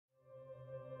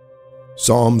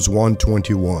Psalms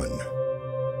 121.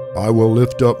 I will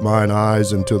lift up mine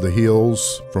eyes unto the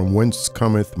hills, from whence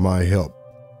cometh my help.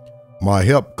 My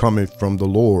help cometh from the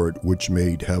Lord, which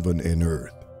made heaven and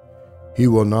earth. He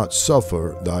will not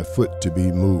suffer thy foot to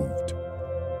be moved.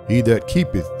 He that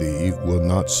keepeth thee will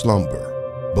not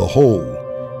slumber.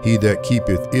 Behold, he that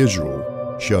keepeth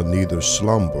Israel shall neither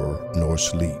slumber nor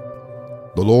sleep.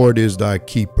 The Lord is thy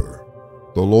keeper.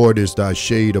 The Lord is thy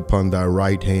shade upon thy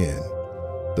right hand.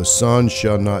 The sun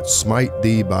shall not smite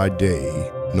thee by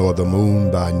day, nor the moon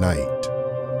by night.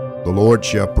 The Lord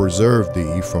shall preserve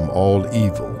thee from all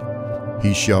evil.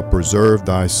 He shall preserve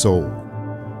thy soul.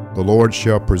 The Lord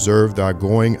shall preserve thy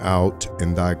going out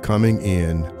and thy coming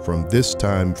in from this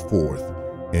time forth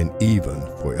and even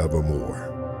forevermore.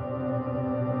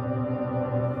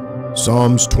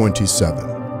 Psalms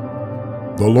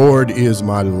 27. The Lord is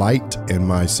my light and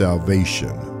my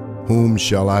salvation. Whom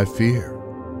shall I fear?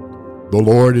 The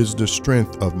Lord is the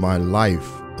strength of my life.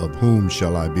 Of whom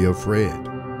shall I be afraid?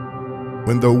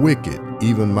 When the wicked,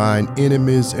 even mine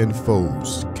enemies and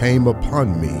foes, came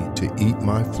upon me to eat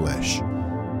my flesh,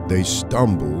 they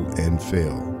stumbled and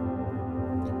fell.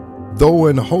 Though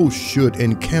an host should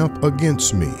encamp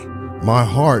against me, my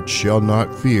heart shall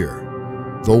not fear.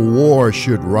 Though war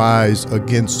should rise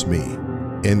against me,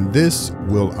 in this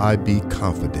will I be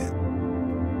confident.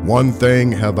 One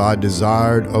thing have I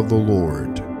desired of the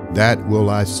Lord, that will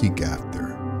I seek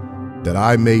after, that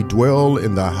I may dwell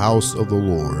in the house of the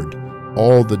Lord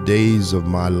all the days of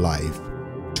my life,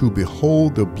 to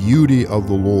behold the beauty of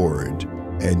the Lord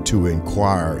and to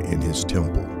inquire in his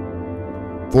temple.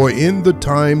 For in the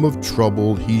time of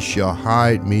trouble he shall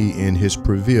hide me in his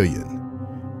pavilion.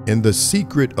 In the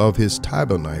secret of his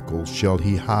tabernacle shall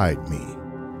he hide me.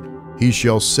 He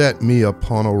shall set me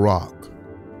upon a rock.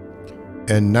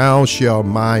 And now shall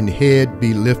mine head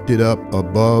be lifted up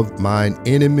above mine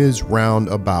enemies round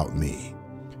about me.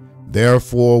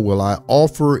 Therefore will I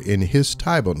offer in his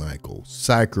tabernacle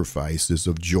sacrifices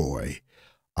of joy.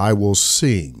 I will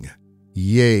sing,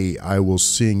 yea, I will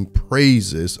sing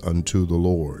praises unto the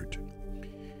Lord.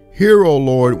 Hear, O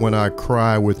Lord, when I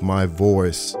cry with my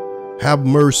voice. Have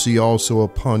mercy also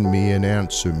upon me and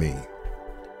answer me.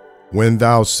 When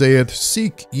thou sayest,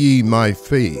 seek ye my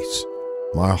face,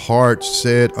 my heart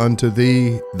said unto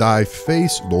thee, thy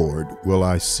face, Lord, will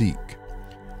I seek.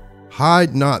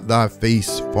 Hide not thy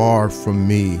face far from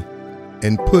me,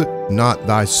 and put not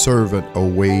thy servant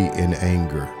away in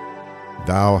anger.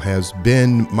 Thou hast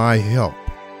been my help.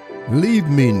 Leave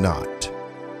me not,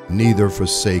 neither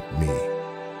forsake me,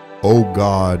 O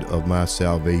God of my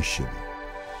salvation.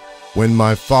 When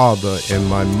my father and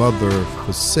my mother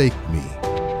forsake me,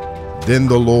 then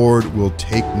the Lord will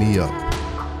take me up.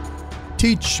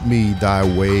 Teach me thy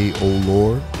way, O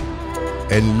Lord,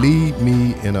 and lead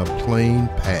me in a plain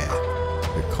path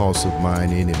because of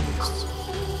mine enemies.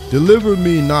 Deliver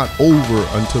me not over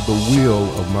unto the will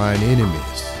of mine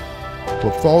enemies,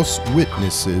 for false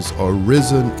witnesses are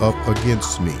risen up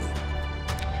against me,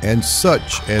 and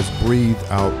such as breathe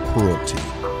out cruelty.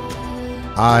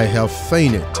 I have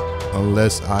fainted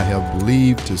unless I have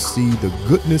believed to see the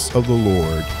goodness of the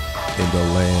Lord in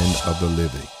the land of the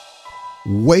living.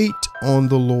 Wait on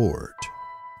the Lord,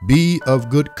 be of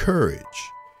good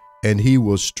courage, and he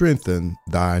will strengthen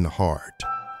thine heart.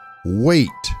 Wait,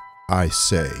 I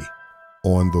say,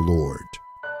 on the Lord.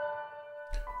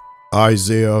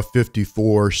 Isaiah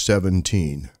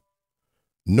 54:17.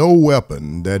 No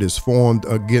weapon that is formed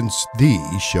against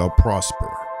thee shall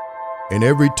prosper, and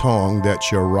every tongue that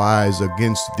shall rise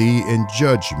against thee in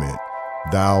judgment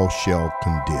thou shalt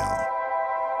condemn.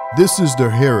 This is the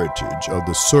heritage of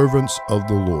the servants of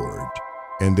the Lord,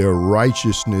 and their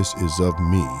righteousness is of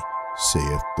me,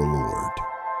 saith the Lord.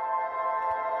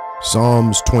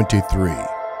 Psalms 23.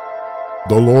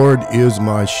 The Lord is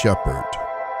my shepherd,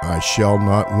 I shall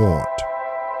not want.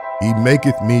 He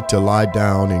maketh me to lie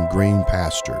down in green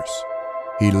pastures.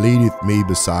 He leadeth me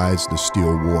beside the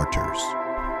still waters.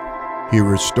 He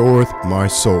restoreth my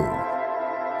soul.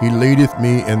 He leadeth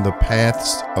me in the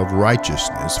paths of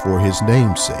righteousness for his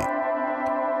name's sake.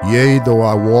 Yea, though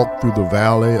I walk through the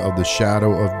valley of the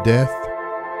shadow of death,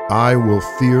 I will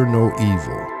fear no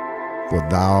evil, for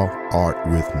thou art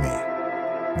with me.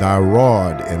 Thy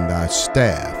rod and thy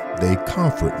staff, they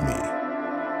comfort me.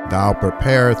 Thou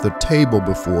preparest a table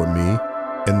before me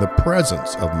in the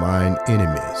presence of mine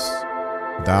enemies.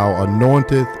 Thou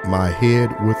anointest my head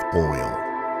with oil.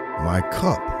 My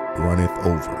cup runneth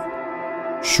over.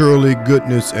 Surely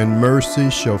goodness and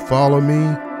mercy shall follow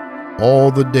me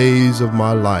all the days of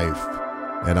my life,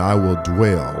 and I will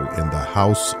dwell in the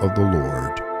house of the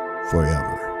Lord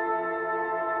forever.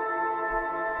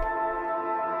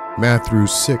 Matthew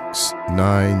 6,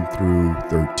 9 through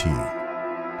 13.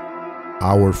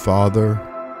 Our Father,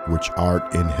 which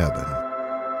art in heaven,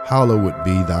 hallowed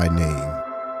be thy name.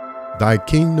 Thy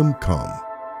kingdom come,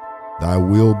 thy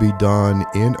will be done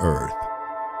in earth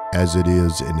as it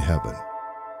is in heaven.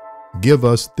 Give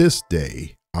us this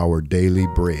day our daily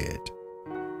bread,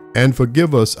 and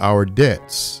forgive us our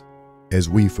debts as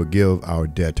we forgive our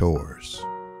debtors.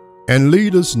 And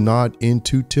lead us not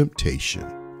into temptation,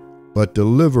 but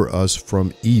deliver us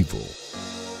from evil.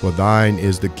 For thine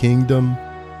is the kingdom,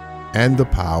 and the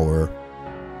power,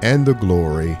 and the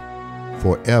glory,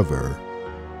 forever.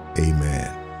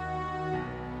 Amen.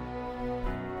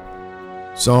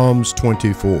 Psalms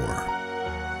 24.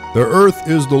 The earth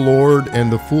is the Lord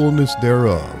and the fullness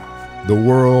thereof, the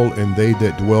world and they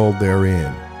that dwell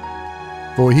therein.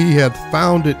 For he hath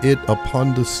founded it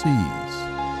upon the seas,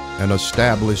 and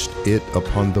established it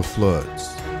upon the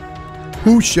floods.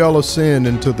 Who shall ascend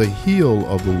into the hill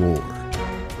of the Lord?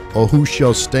 Or who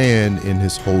shall stand in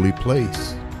his holy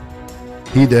place?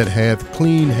 He that hath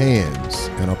clean hands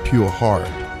and a pure heart,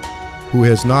 who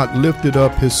has not lifted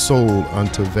up his soul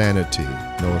unto vanity,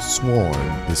 nor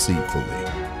sworn deceitfully.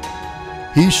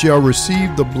 He shall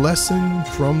receive the blessing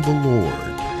from the Lord,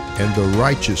 and the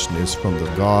righteousness from the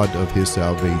God of his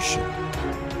salvation.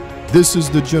 This is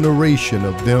the generation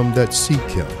of them that seek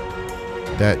him,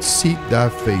 that seek thy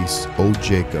face, O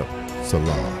Jacob,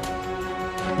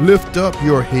 Selah. Lift up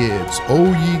your heads, O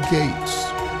ye gates,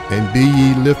 and be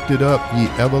ye lifted up, ye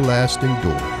everlasting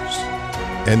doors,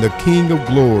 and the King of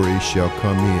glory shall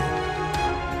come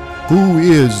in. Who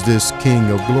is this King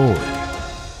of glory?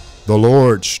 The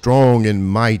Lord strong and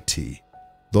mighty,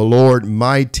 the Lord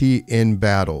mighty in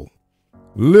battle.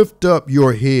 Lift up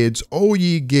your heads, O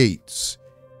ye gates,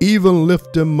 even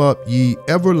lift them up, ye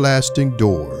everlasting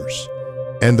doors,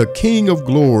 and the King of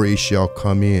glory shall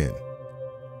come in.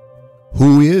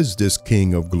 Who is this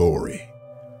King of glory?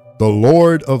 The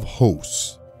Lord of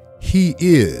hosts. He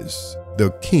is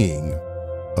the King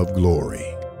of glory.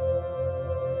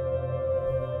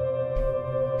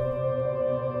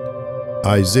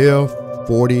 Isaiah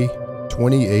 40,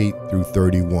 28 through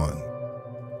 31.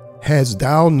 Hast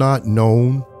thou not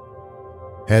known?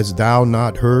 Hast thou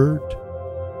not heard?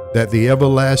 That the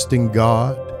everlasting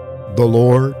God, the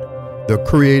Lord, the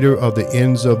creator of the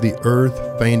ends of the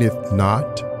earth, fainteth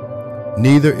not,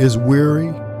 neither is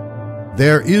weary.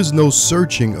 There is no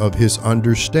searching of his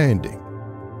understanding.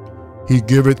 He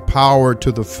giveth power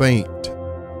to the faint,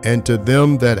 and to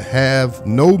them that have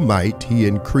no might he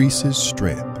increases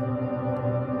strength.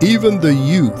 Even the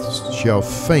youths shall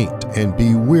faint and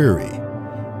be weary,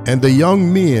 and the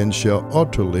young men shall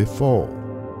utterly fall.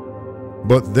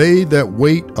 But they that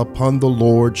wait upon the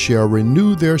Lord shall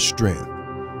renew their strength.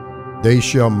 They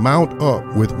shall mount up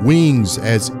with wings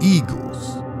as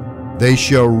eagles. They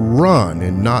shall run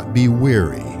and not be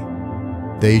weary.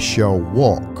 They shall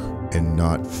walk and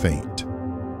not faint.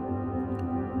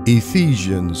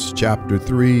 Ephesians chapter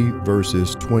 3,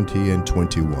 verses 20 and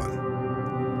 21.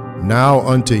 Now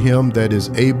unto him that is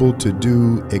able to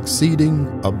do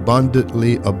exceeding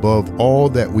abundantly above all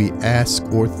that we ask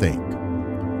or think,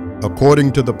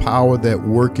 according to the power that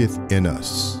worketh in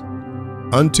us.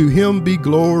 Unto him be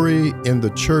glory in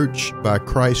the church by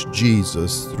Christ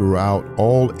Jesus throughout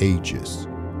all ages,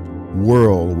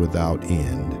 world without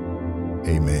end.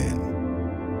 Amen.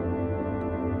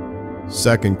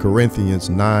 2 Corinthians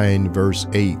 9, verse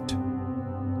 8.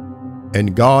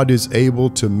 And God is able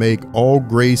to make all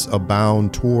grace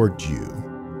abound toward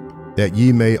you, that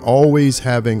ye may always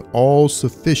having all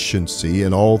sufficiency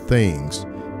in all things,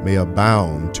 may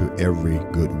abound to every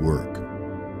good work.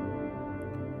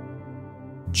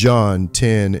 John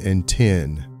 10 and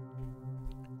 10.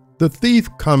 The thief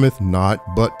cometh not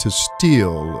but to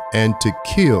steal, and to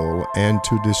kill, and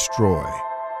to destroy.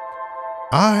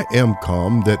 I am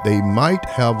come that they might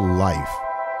have life,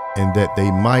 and that they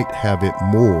might have it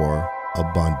more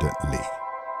abundantly.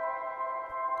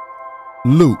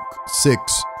 Luke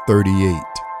 6:38.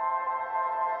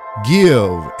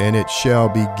 Give, and it shall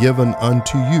be given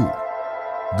unto you.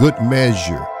 Good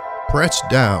measure, pressed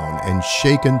down and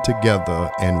shaken together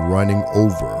and running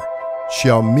over,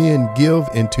 shall men give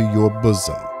into your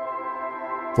bosom.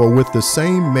 For with the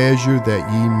same measure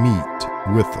that ye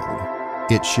meet withal,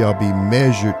 it shall be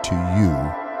measured to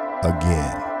you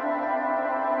again.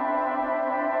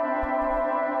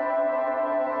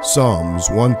 Psalms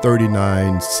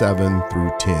 139, 7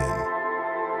 through 10.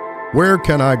 Where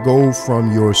can I go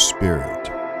from your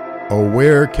spirit? Or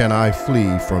where can I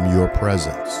flee from your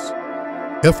presence?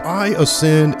 If I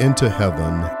ascend into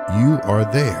heaven, you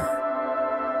are there.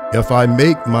 If I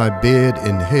make my bed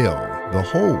in hell,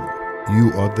 behold,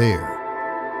 you are there.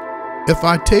 If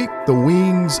I take the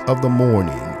wings of the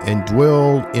morning and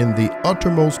dwell in the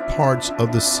uttermost parts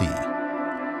of the sea,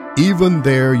 even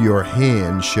there your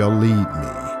hand shall lead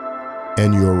me,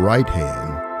 and your right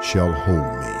hand shall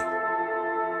hold me.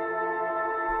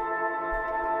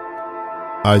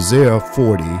 Isaiah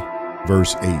 40,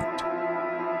 verse 8.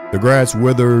 The grass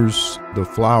withers, the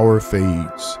flower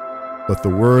fades, but the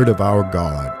word of our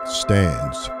God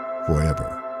stands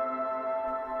forever.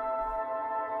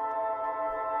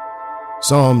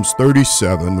 Psalms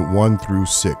 37, 1 through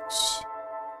 6.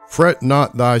 Fret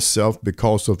not thyself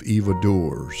because of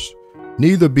evildoers,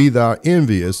 neither be thou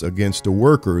envious against the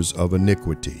workers of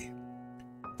iniquity.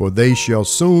 For they shall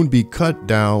soon be cut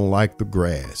down like the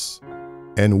grass,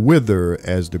 and wither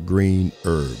as the green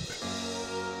herb.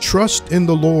 Trust in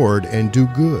the Lord and do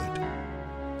good.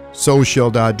 So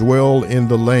shalt thou dwell in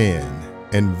the land,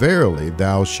 and verily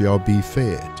thou shalt be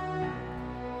fed.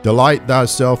 Delight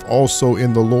thyself also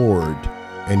in the Lord,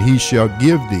 and he shall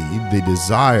give thee the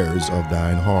desires of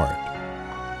thine heart.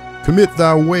 Commit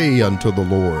thy way unto the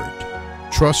Lord.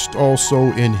 Trust also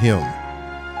in him,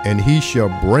 and he shall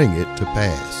bring it to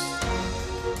pass.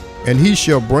 And he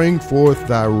shall bring forth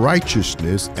thy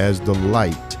righteousness as the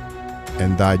light,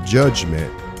 and thy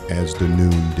judgment as the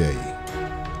noonday.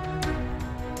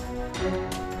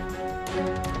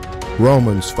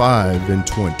 Romans 5 and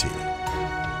 20.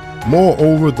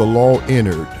 Moreover, the law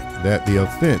entered, that the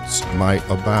offense might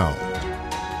abound.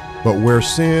 But where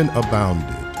sin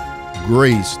abounded,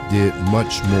 grace did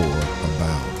much more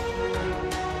abound.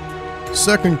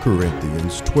 2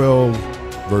 Corinthians 12,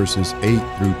 verses 8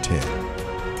 through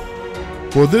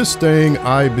 10. For this thing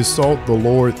I besought the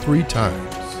Lord 3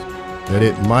 times, that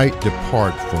it might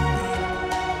depart from me.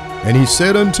 And he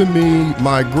said unto me,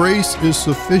 My grace is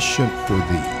sufficient for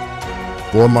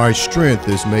thee, for my strength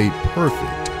is made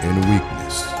perfect in weakness.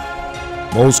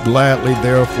 Most gladly,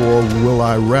 therefore, will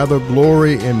I rather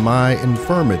glory in my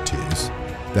infirmities,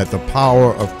 that the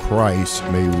power of Christ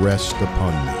may rest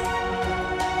upon me.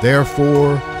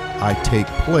 Therefore, I take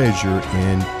pleasure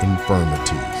in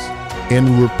infirmities,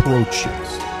 in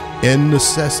reproaches, in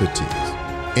necessities,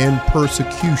 in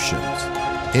persecutions,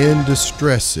 in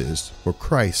distresses for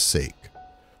Christ's sake.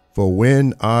 For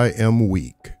when I am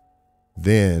weak,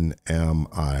 then am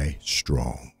I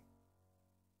strong.